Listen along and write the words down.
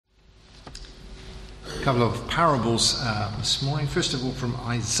A couple of parables this morning. First of all, from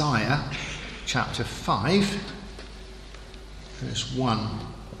Isaiah chapter 5, verse 1.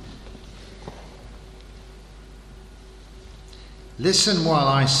 Listen while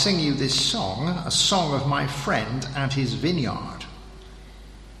I sing you this song, a song of my friend and his vineyard.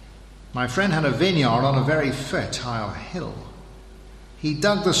 My friend had a vineyard on a very fertile hill. He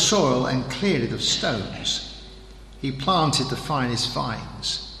dug the soil and cleared it of stones. He planted the finest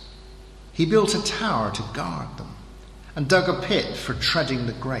vines. He built a tower to guard them and dug a pit for treading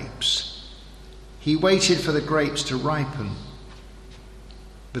the grapes. He waited for the grapes to ripen,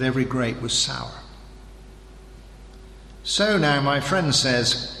 but every grape was sour. So now my friend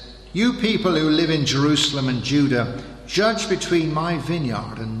says, you people who live in Jerusalem and Judah, judge between my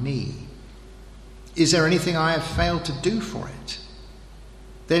vineyard and me. Is there anything I have failed to do for it?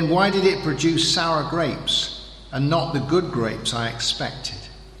 Then why did it produce sour grapes and not the good grapes I expected?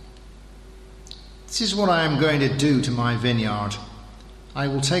 This is what I am going to do to my vineyard. I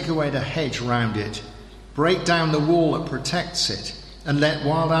will take away the hedge round it, break down the wall that protects it, and let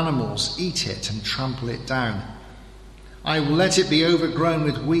wild animals eat it and trample it down. I will let it be overgrown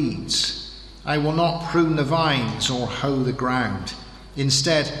with weeds. I will not prune the vines or hoe the ground.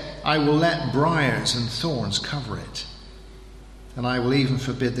 Instead, I will let briars and thorns cover it. And I will even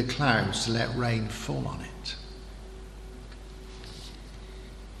forbid the clouds to let rain fall on it.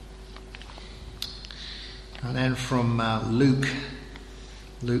 And then from Luke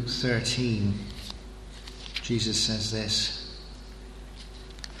 13, Jesus says this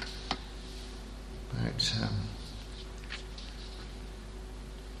about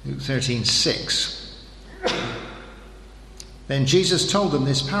Luke 13:6. Then Jesus told them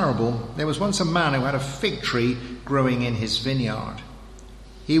this parable. There was once a man who had a fig tree growing in his vineyard.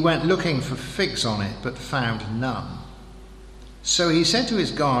 He went looking for figs on it, but found none. So he said to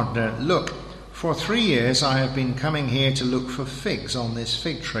his gardener, look, for 3 years I have been coming here to look for figs on this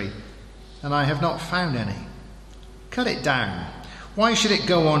fig tree, and I have not found any. Cut it down. Why should it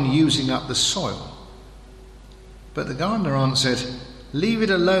go on using up the soil? But the gardener answered, leave it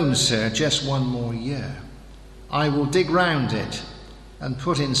alone, sir, just 1 more year. I will dig round it and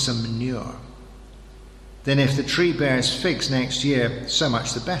put in some manure. Then if the tree bears figs next year, so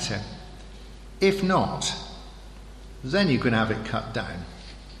much the better. If not, then you can have it cut down.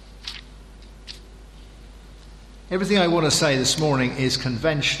 Everything I want to say this morning is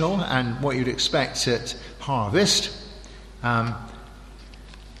conventional and what you'd expect at harvest.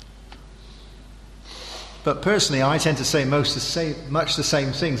 But personally, I tend to say much the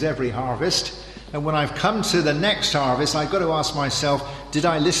same things every harvest. And when I've come to the next harvest, I've got to ask myself, did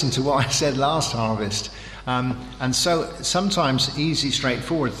I listen to what I said last harvest? And so sometimes easy,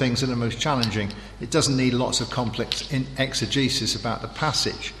 straightforward things are the most challenging. It doesn't need lots of complex exegesis about the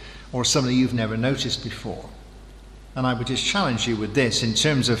passage or something you've never noticed before. And I would just challenge you with this in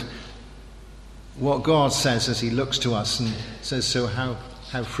terms of what God says as he looks to us and says, so how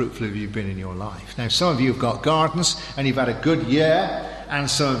fruitful have you been in your life? Now, some of you have got gardens and you've had a good year, and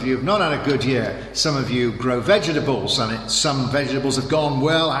some of you have not had a good year. Some of you grow vegetables, and some vegetables have gone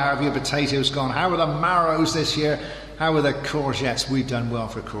well. How have your potatoes gone? How are the marrows this year? How are the courgettes? We've done well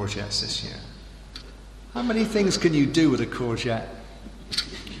for courgettes this year. How many things can you do with a courgette?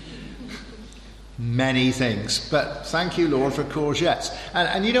 Many things, but thank you, Lord, for courgettes.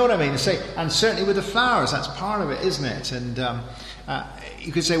 And you know what I mean? And certainly with the flowers, that's part of it, isn't it? And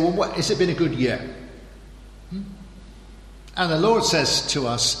you could say, well, has it been a good year? And the Lord says to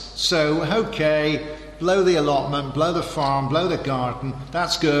us, so, okay, blow the allotment, blow the farm, blow the garden,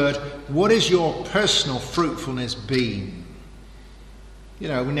 that's good. What has your personal fruitfulness been? You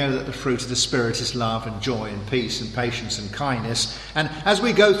know, we know that the fruit of the Spirit is love and joy and peace and patience and kindness. And as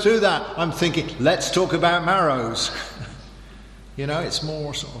we go through that, I'm thinking, let's talk about marrows. You know, it's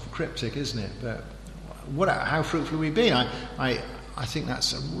more sort of cryptic, isn't it? But how fruitful have we been? I think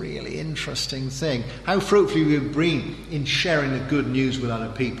that's a really interesting thing. How fruitful have you been in sharing the good news with other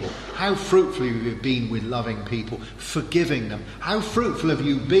people? How fruitful have you been with loving people, forgiving them? How fruitful have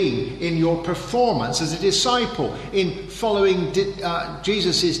you been in your performance as a disciple, in following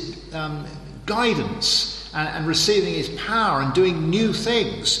Jesus' guidance and receiving his power and doing new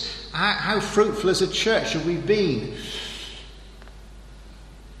things? How fruitful as a church have we been?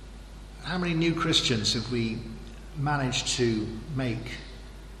 How many new Christians have we managed to make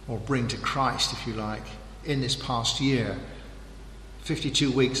or bring to Christ, if you like, in this past year? 52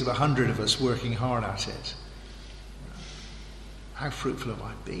 weeks of 100 of us working hard at it. How fruitful have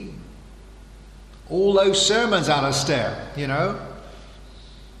I been? All those sermons, Alastair, you know.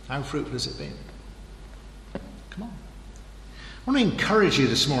 How fruitful has it been? Come on. I I want to encourage you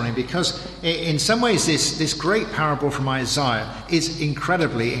this morning because in some ways this great parable from Isaiah is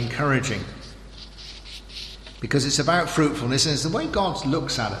incredibly encouraging. Because it's about fruitfulness, and it's the way God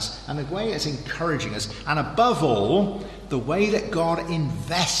looks at us, and the way it's encouraging us, and above all, the way that God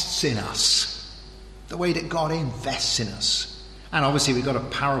invests in us. The way that God invests in us. And obviously we've got a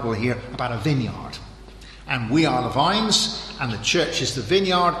parable here about a vineyard. And we are the vines, and the church is the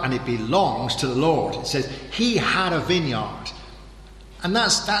vineyard, and it belongs to the Lord. It says, he had a vineyard. And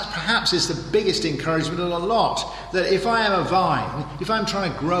that perhaps is the biggest encouragement of the lot. That if I am a vine, if I'm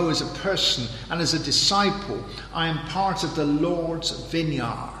trying to grow as a person and as a disciple, I am part of the Lord's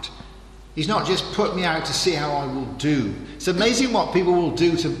vineyard. He's not just put me out to see how I will do. It's amazing what people will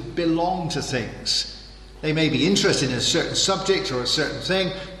do to belong to things. They may be interested in a certain subject or a certain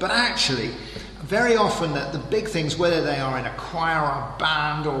thing, but actually, very often the big things, whether they are in a choir or a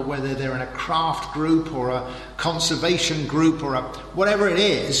band, or whether they're in a craft group or a conservation group or whatever it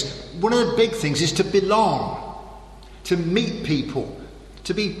is, one of the big things is to belong, to meet people,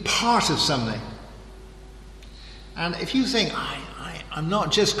 to be part of something. And if you think, I'm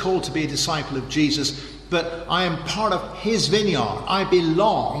not just called to be a disciple of Jesus, but I am part of his vineyard, I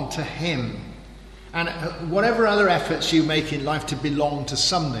belong to him. And whatever other efforts you make in life to belong to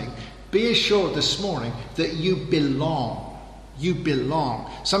something, be assured this morning that you belong. You belong.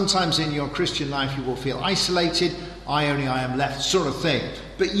 Sometimes in your Christian life you will feel isolated, I am left sort of thing.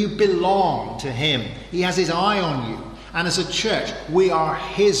 But you belong to him. He has his eye on you. And as a church, we are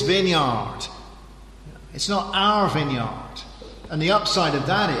his vineyard. It's not our vineyard. And the upside of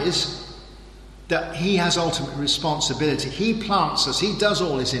that is that he has ultimate responsibility. He plants us. He does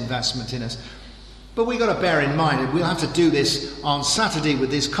all his investment in us. But we've got to bear in mind that we'll have to do this on Saturday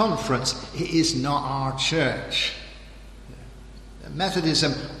with this conference. It is not our church.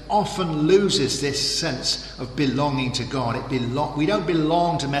 Methodism often loses this sense of belonging to God. We don't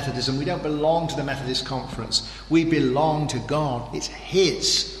belong to Methodism. We don't belong to the Methodist conference. We belong to God. It's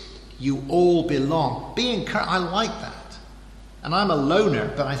his. You all belong. Be encouraged. I like that. And I'm a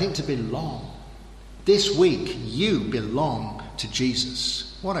loner, but I think to belong. This week, you belong to Jesus.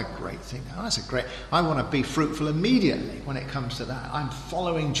 What a great thing. I want to be fruitful immediately when it comes to that. I'm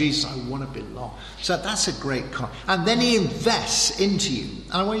following Jesus. I want to belong. So that's a great and then he invests into you.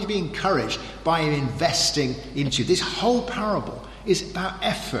 And I want you to be encouraged by him investing into you. This whole parable is about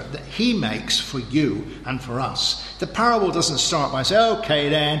effort that he makes for you and for us. The parable doesn't start by saying, okay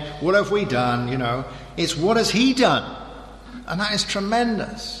then, what have we done? It's what has he done? And that is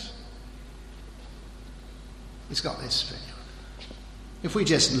tremendous. It's got this thing. If we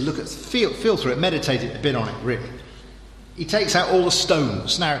just look at, feel through it, meditate a bit on it, really. He takes out all the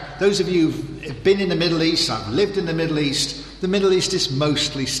stones. Now, those of you who've been in the Middle East, I've lived in the Middle East is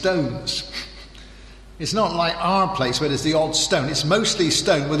mostly stones. It's not like our place where there's the odd stone. It's mostly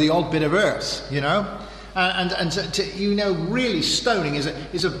stone with the odd bit of earth, And really stoning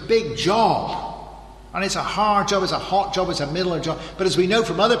is a big job. And it's a hard job, it's a hot job, it's a middle job. But as we know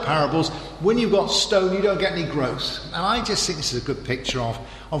from other parables, when you've got stone, you don't get any growth. And I just think this is a good picture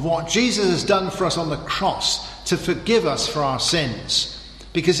of what Jesus has done for us on the cross to forgive us for our sins.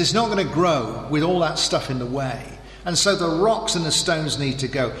 Because it's not going to grow with all that stuff in the way. And so the rocks and the stones need to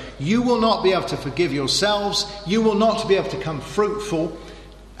go. You will not be able to forgive yourselves. You will not be able to become fruitful.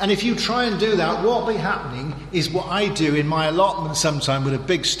 And if you try and do that, what will be happening is what I do in my allotment sometime with a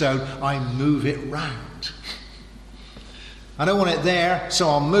big stone. I move it round. I don't want it there, so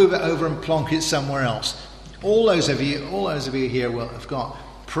I'll move it over and plonk it somewhere else. All those of you here will have got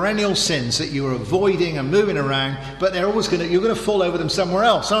perennial sins that you're avoiding and moving around, but you're going to fall over them somewhere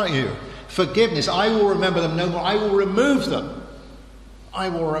else, aren't you? Forgiveness, I will remember them no more. I will remove them. I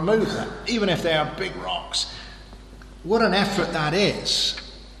will remove them, even if they are big rocks. What an effort that is.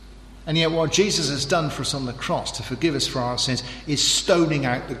 And yet what Jesus has done for us on the cross to forgive us for our sins is stoning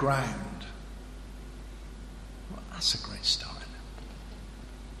out the ground. Well, that's a great start.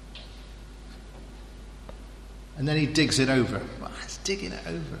 And then he digs it over. Well, he's digging it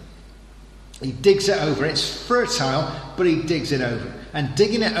over. He digs it over. It's fertile, but he digs it over. And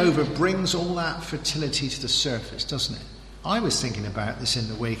digging it over brings all that fertility to the surface, doesn't it? I was thinking about this in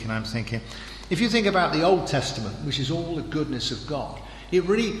the week, and I'm thinking, if you think about the Old Testament, which is all the goodness of God,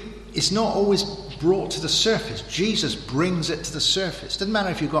 it's not always brought to the surface. Jesus brings it to the surface. Doesn't matter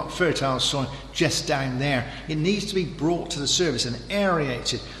if you've got fertile soil just down there. It needs to be brought to the surface and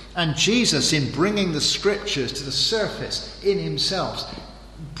aerated. And Jesus, in bringing the scriptures to the surface in himself,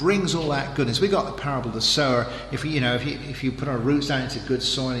 brings all that goodness. We got the parable of the sower. If you put our roots down into good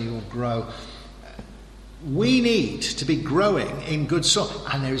soil, you will grow. We need to be growing in good soil,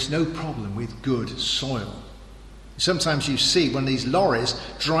 and there is no problem with good soil. Sometimes you see one of these lorries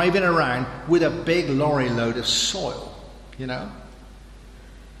driving around with a big lorry load of soil, you know.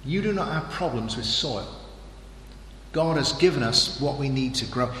 You do not have problems with soil. God has given us what we need to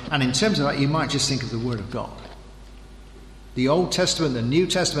grow. And in terms of that, you might just think of the Word of God. The Old Testament, the New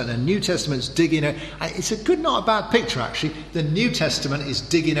Testament's digging out. It's a good, not a bad picture, actually. The New Testament is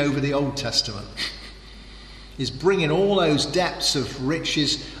digging over the Old Testament. Is bringing all those depths of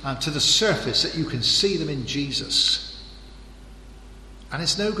riches to the surface that you can see them in Jesus. And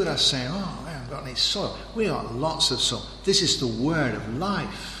it's no good us saying, oh, I haven't got any soil. We got lots of soil. This is the word of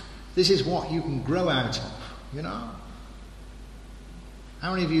life. This is what you can grow out of, you know.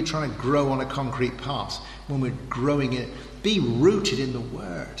 How many of you are trying to grow on a concrete path when we're growing it? Be rooted in the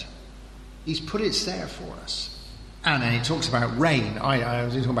word. He's put it there for us. And then he talks about rain. I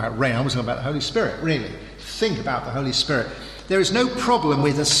was talking about rain. I was talking about the Holy Spirit, really. Think about the Holy Spirit. There is no problem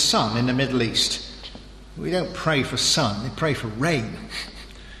with the sun in the Middle East. We don't pray for sun, they pray for rain.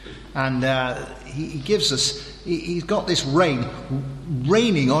 And he gives us, he's got this rain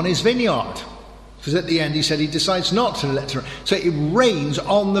raining on his vineyard. Because at the end he said he decides not to let it rain. So it rains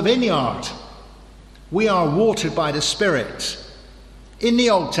on the vineyard. We are watered by the Spirit. In the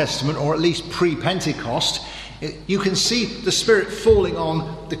Old Testament, or at least pre-Pentecost, you can see the Spirit falling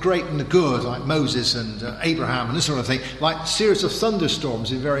on the great and the good, like Moses and Abraham and this sort of thing, like a series of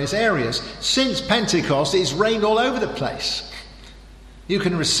thunderstorms in various areas. Since Pentecost, it's rained all over the place. You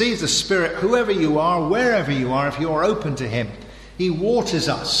can receive the Spirit, whoever you are, wherever you are, if you are open to Him. He waters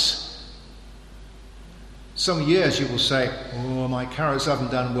us. Some years you will say, oh, my carrots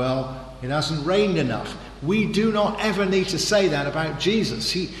haven't done well. It hasn't rained enough. We do not ever need to say that about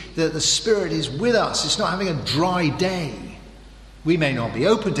Jesus. The Spirit is with us. It's not having a dry day. We may not be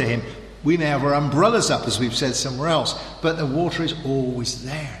open to Him. We may have our umbrellas up, as we've said somewhere else. But the water is always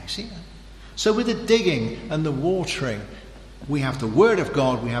there. You see that? So with the digging and the watering, we have the Word of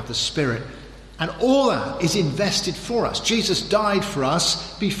God, we have the Spirit. And all that is invested for us. Jesus died for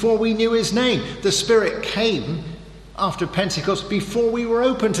us before we knew His name. The Spirit came after Pentecost before we were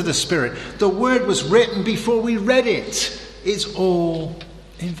open to the Spirit. The Word was written before we read it. It's all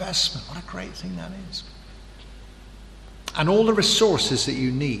investment. What a great thing that is. And all the resources that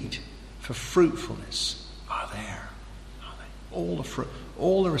you need for fruitfulness are there. Are they?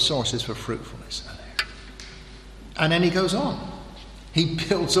 All the resources for fruitfulness are there. And then he goes on. He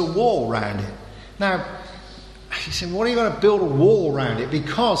builds a wall around it. Now, you say, what are you going to build a wall around it?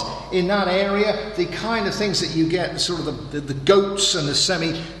 Because in that area, the kind of things that you get, sort of the goats and the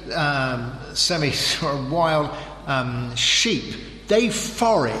semi sort of wild sheep, they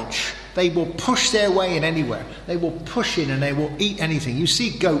forage. They will push their way in anywhere. They will push in and they will eat anything. You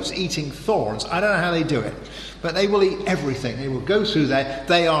see goats eating thorns. I don't know how they do it, but they will eat everything. They will go through there.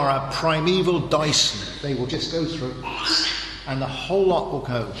 They are a primeval Dyson. They will just go through, and the whole lot will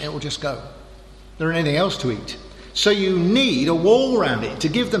go. It will just go. There isn't anything else to eat. So you need a wall around it to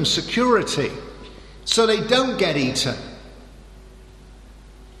give them security so they don't get eaten.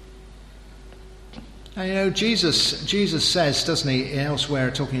 And you know, Jesus says, doesn't he, elsewhere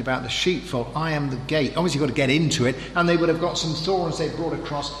talking about the sheepfold, I am the gate. Obviously you've got to get into it, and they would have got some thorns they brought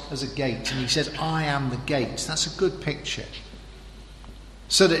across as a gate. And he says, I am the gate. That's a good picture.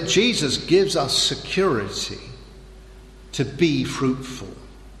 So that Jesus gives us security to be fruitful.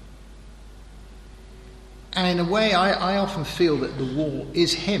 And in a way, I often feel that the wall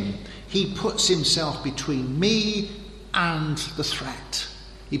is him. He puts himself between me and the threat.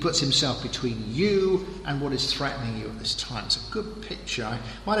 He puts himself between you and what is threatening you at this time. It's a good picture. I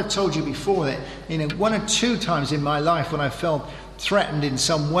might have told you before that, you know, one or two times in my life when I felt threatened in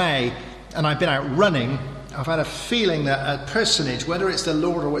some way and I've been out running, I've had a feeling that a personage, whether it's the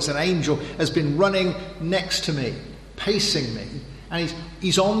Lord or it's an angel, has been running next to me, pacing me. And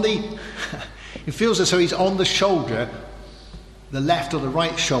he's on the... It feels as though he's on the shoulder, the left or the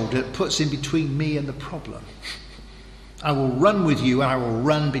right shoulder, that puts in between me and the problem. I will run with you and I will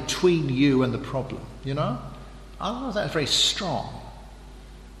run between you and the problem. You know? I don't know if that's very strong.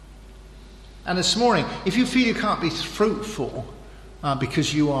 And this morning, if you feel you can't be fruitful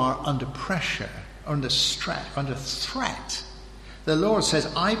because you are under pressure, under stress, under threat, the Lord says,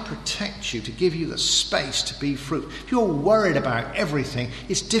 I protect you to give you the space to be fruitful. If you're worried about everything,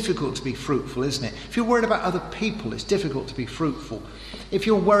 it's difficult to be fruitful, isn't it? If you're worried about other people, it's difficult to be fruitful. If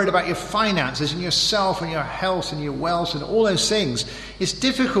you're worried about your finances and yourself and your health and your wealth and all those things, it's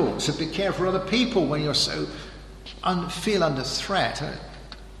difficult to care for other people when you're so feel under threat.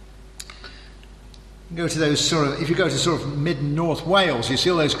 Go to those if you go to sort of mid-North Wales, you see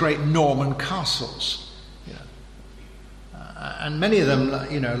all those great Norman castles. And many of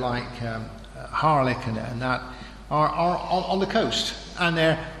them, you know, like Harlech and that, are on the coast, and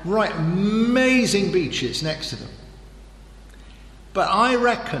they're right amazing beaches next to them. But I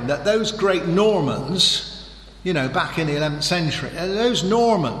reckon that those great Normans, back in the 11th century, those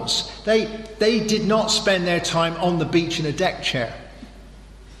Normans, they did not spend their time on the beach in a deck chair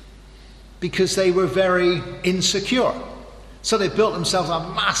because they were very insecure. So they built themselves a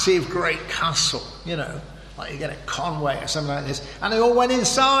massive, great castle, like you get at Conway or something like this, and they all went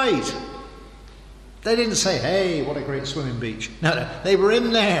inside. They didn't say, hey, what a great swimming beach. No, they were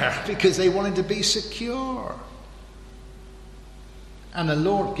in there because they wanted to be secure. And the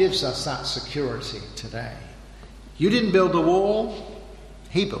Lord gives us that security today. You didn't build the wall,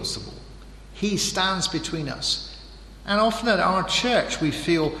 he builds the wall. He stands between us. And often at our church we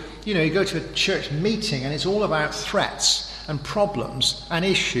feel, you go to a church meeting and it's all about threats and problems and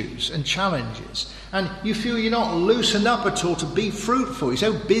issues and challenges. And you feel you're not loosened up at all to be fruitful. You're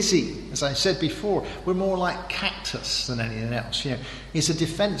so busy. As I said before, we're more like cactus than anything else. It's a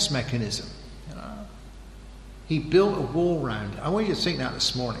defense mechanism. He built a wall round it. I want you to think that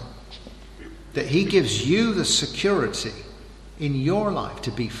this morning. That he gives you the security in your life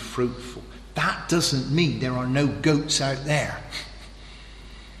to be fruitful. That doesn't mean there are no goats out there.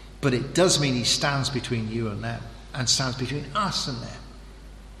 But it does mean he stands between you and them. And stands between us and them.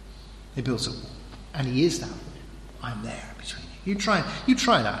 He builds a wall. And he is that wall. I'm there between you. You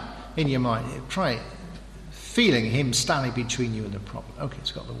try that in your mind. Try feeling him standing between you and the problem. Okay,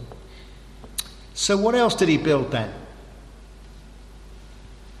 it's got the wall. So what else did he build then?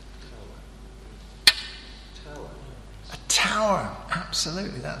 A tower.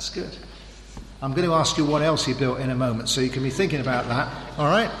 Absolutely, that's good. I'm going to ask you what else he built in a moment, so you can be thinking about that, all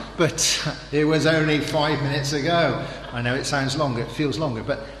right? But it was only 5 minutes ago. I know it sounds longer, it feels longer,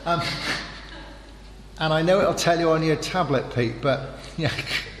 but and I know it'll tell you on your tablet, Pete, but yeah,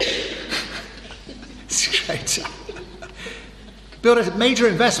 it's great. Built a major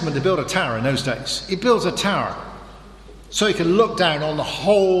investment to build a tower in those days. He builds a tower so he can look down on the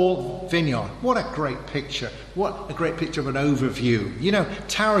whole vineyard. What a great picture. What a great picture of an overview.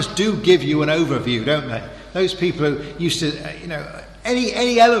 Towers do give you an overview, don't they? Those people who used to,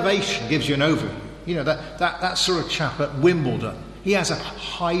 any elevation gives you an overview. That sort of chap at Wimbledon, he has a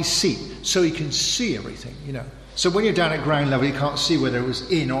high seat so he can see everything, So when you're down at ground level, you can't see whether it was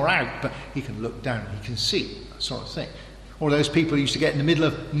in or out, but he can look down and he can see, that sort of thing. Or those people who used to get in the middle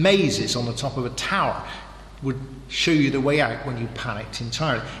of mazes on the top of a tower would show you the way out when you panicked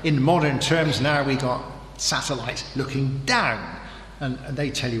entirely. In modern terms now, we got satellites looking down, and they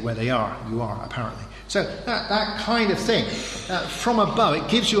tell you where you are, apparently. So that kind of thing, from above, it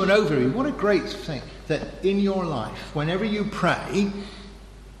gives you an overview. What a great thing that in your life, whenever you pray,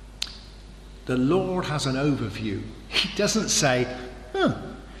 the Lord has an overview. He doesn't say,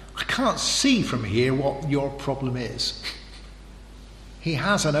 I can't see from here what your problem is. He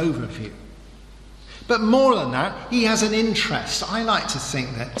has an overview. But more than that, he has an interest. I like to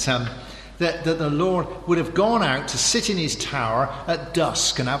think that that the Lord would have gone out to sit in his tower at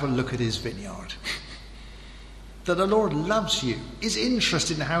dusk and have a look at his vineyard. That the Lord loves you, is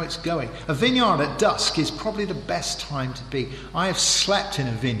interested in how it's going. A vineyard at dusk is probably the best time to be. I have slept in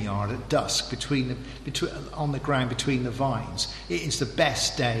a vineyard at dusk on the ground between the vines. It is the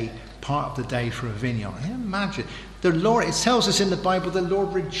best part of the day for a vineyard. Imagine. The Lord, it tells us in the Bible, the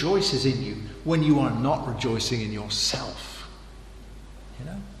Lord rejoices in you when you are not rejoicing in yourself.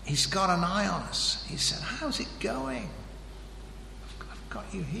 He's got an eye on us. He said, how's it going? I've got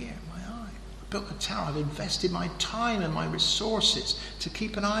you here, my eye. I built the tower. I've invested my time and my resources to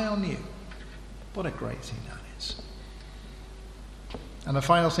keep an eye on you. What a great thing that is. And the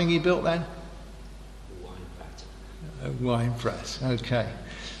final thing he built then? A wine press. Okay.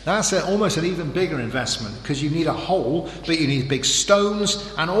 That's almost an even bigger investment because you need a hole, but you need big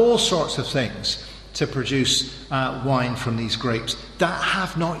stones and all sorts of things to produce wine from these grapes that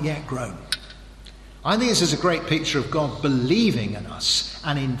have not yet grown. I think this is a great picture of God believing in us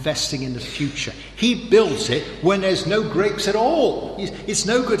and investing in the future. He builds it when there's no grapes at all. It's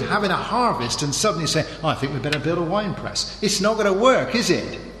no good having a harvest and suddenly say, I think we better build a wine press. It's not going to work, is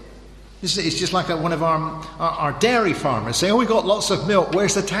it? It's just like one of our dairy farmers saying, we got lots of milk,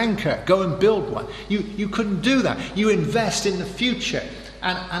 where's the tanker? Go and build one. You couldn't do that. You invest in the future.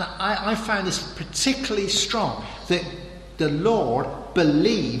 And I found this particularly strong, that the Lord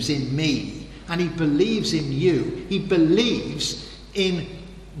believes in me and he believes in you. He believes in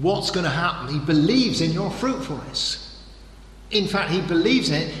what's going to happen. He believes in your fruitfulness. In fact, he believes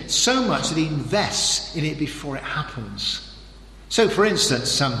in it so much that he invests in it before it happens. So, for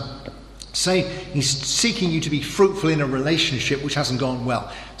instance, say he's seeking you to be fruitful in a relationship which hasn't gone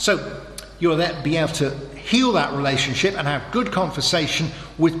well. So you'll then be able to heal that relationship and have good conversation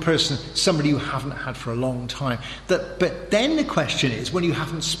with somebody you haven't had for a long time. But then the question is, when you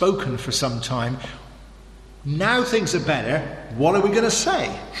haven't spoken for some time, now things are better, what are we going to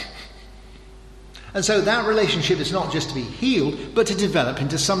say? And so that relationship is not just to be healed, but to develop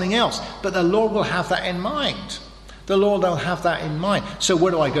into something else. But the Lord will have that in mind. The Lord will have that in mind. So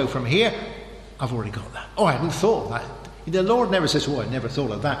where do I go from here? I've already got that. Oh, I hadn't thought of that. The Lord never says, oh, I never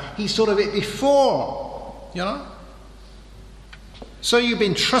thought of that. He thought of it before, you know. So you've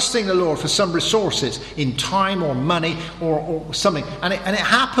been trusting the Lord for some resources in time or money or something. And it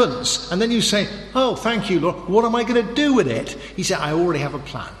happens. And then you say, oh, thank you, Lord. What am I going to do with it? He said, I already have a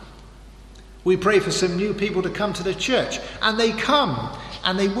plan. We pray for some new people to come to the church. And they come.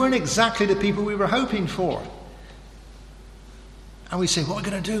 And they weren't exactly the people we were hoping for. And we say, what are we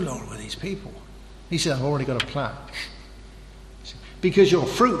going to do, Lord, with these people? He said, I've already got a plan. Because you're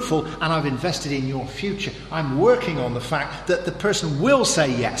fruitful and I've invested in your future. I'm working on the fact that the person will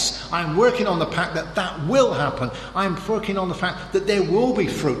say yes. I'm working on the fact that that will happen. I'm working on the fact that there will be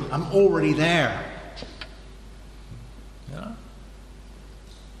fruit. I'm already there. Yeah?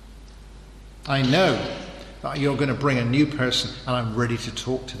 I know that you're going to bring a new person and I'm ready to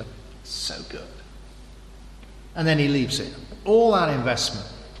talk to them. So good. And then he leaves it. All that investment.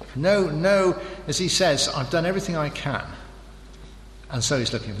 No, as he says, I've done everything I can. And so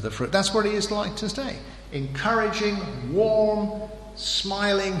he's looking for the fruit. That's what he is like today. Encouraging, warm,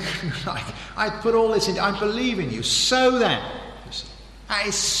 smiling. Like, I put all this in, I believe in you. So then, that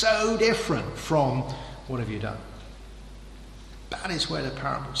is so different from what have you done? That is where the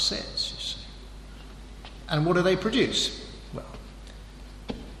parable sits, you see. And what do they produce? Well,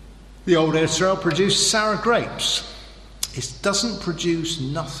 the old Israel produced sour grapes. It doesn't produce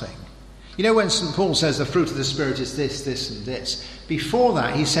nothing. You know, when St. Paul says the fruit of the Spirit is this, this, and this, before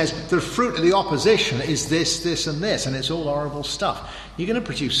that he says the fruit of the opposition is this, this, and this, and it's all horrible stuff. You're going to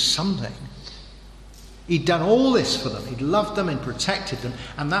produce something. He'd done all this for them. He'd loved them and protected them,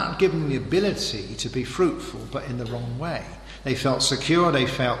 and that had given them the ability to be fruitful, but in the wrong way. They felt secure, they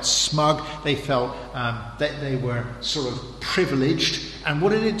felt smug, they felt that they were sort of privileged. And what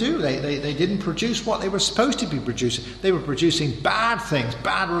did it do? They didn't produce what they were supposed to be producing. They were producing bad things,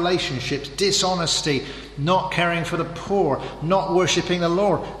 bad relationships, dishonesty, not caring for the poor, not worshipping the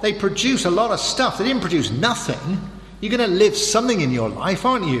Lord. They produce a lot of stuff. They didn't produce nothing. You're going to live something in your life,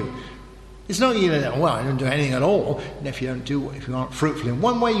 aren't you? It's not you know, well, I don't do anything at all. And if you aren't fruitful in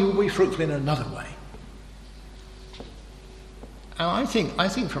one way, you will be fruitful in another way. And I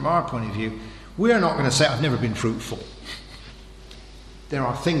think from our point of view, we are not going to say, I've never been fruitful. There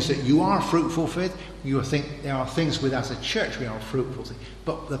are things that you are fruitful with. There are things with as a church we are fruitful with.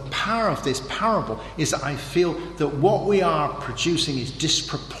 But the power of this parable is that I feel that what we are producing is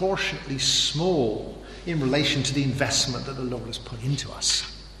disproportionately small in relation to the investment that the Lord has put into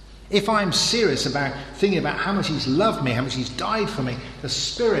us. If I'm serious about thinking about how much he's loved me, how much he's died for me, the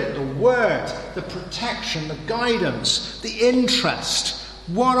Spirit, the Word, the protection, the guidance, the interest,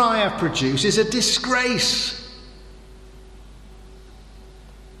 what I have produced is a disgrace.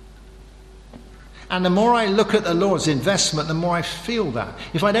 And the more I look at the Lord's investment, the more I feel that.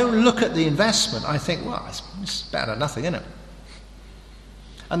 If I don't look at the investment, I think, well, it's better than nothing, isn't it?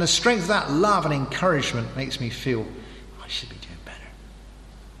 And the strength of that love and encouragement makes me feel, I should be doing better.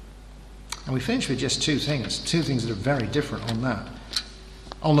 And we finish with just two things that are very different on that.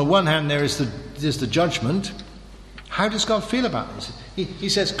 On the one hand, there's the judgment. How does God feel about this? He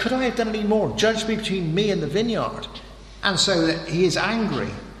says, could I have done any more? Judge me between me and the vineyard. And so that he is angry.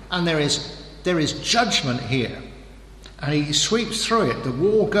 And there is judgment here. And he sweeps through it. The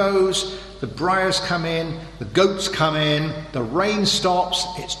wall goes, the briars come in, the goats come in, the rain stops,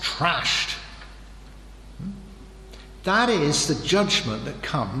 it's trashed. That is the judgment that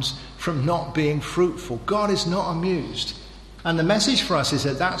comes from not being fruitful. God is not amused. And the message for us is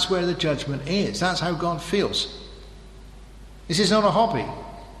that that's where the judgment is. That's how God feels. This is not a hobby.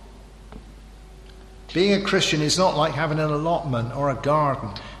 Being a Christian is not like having an allotment or a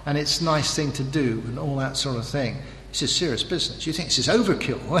garden and it's a nice thing to do and all that sort of thing. It's a serious business. You think this is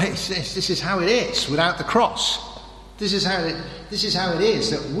overkill. Well, this is how it is without the cross. This is how it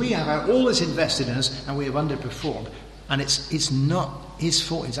is that we have all this invested in us and we have underperformed. And it's not his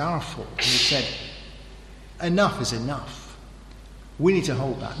fault, it's our fault. And he said, enough is enough. We need to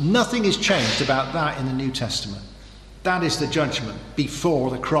hold that. Nothing is changed about that in the New Testament. That is the judgment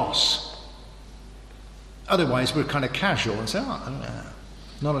before the cross. Otherwise, we're kind of casual and say, oh, no,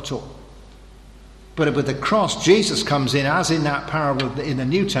 not at all. But with the cross, Jesus comes in, as in that parable in the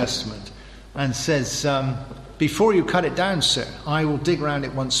New Testament, and says, before you cut it down, sir, I will dig round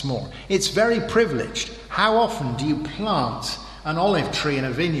it once more. It's very privileged. How often do you plant an olive tree in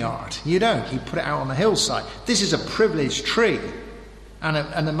a vineyard? You don't. You put it out on the hillside. This is a privileged tree.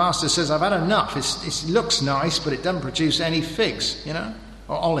 And the master says, I've had enough. It looks nice, but it doesn't produce any figs,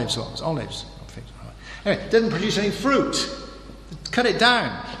 or olives. Olives, not figs. Anyway, it doesn't produce any fruit. Cut it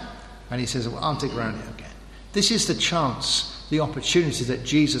down. And he says, well, I'll dig around it again. This is the chance, the opportunity that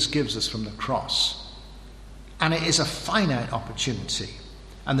Jesus gives us from the cross. And it is a finite opportunity.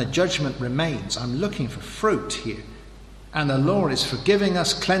 And the judgment remains. I'm looking for fruit here. And the Lord is forgiving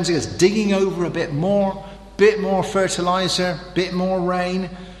us, cleansing us, digging over a bit more fertilizer, bit more rain.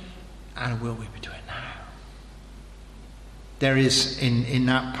 And will we do it now? There is in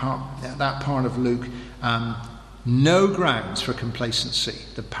that part of Luke no grounds for complacency.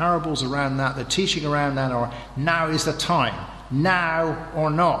 The parables around that, the teaching around that are now is the time, now or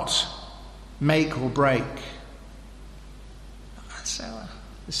not, make or break. So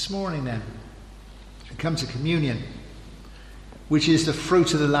this morning then, we come to communion, which is the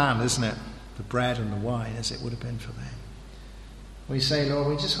fruit of the land, isn't it? The bread and the wine, as it would have been for them. We say, Lord,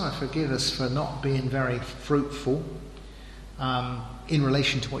 we just want to forgive us for not being very fruitful in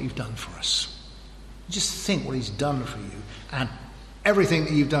relation to what you've done for us. Just think what he's done for you, and everything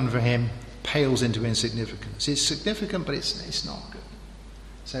that you've done for him pales into insignificance. It's significant, but it's not good.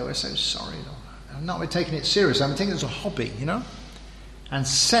 So we're so sorry, Lord. I'm not taking it serious. I'm taking it as a hobby, and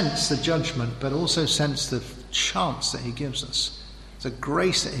sense the judgment, but also sense the chance that he gives us, the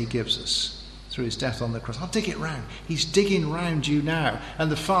grace that he gives us through his death on the cross. I'll dig it round. He's digging round you now. And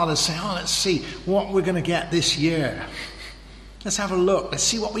the Father's saying, let's see what we're going to get this year. Let's have a look. Let's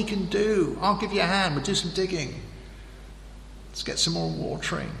see what we can do. I'll give you a hand. We'll do some digging. Let's get some more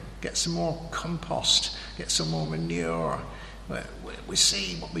watering. Get some more compost. Get some more manure. We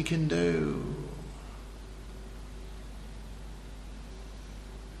see what we can do.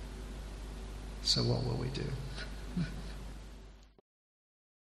 So what will we do?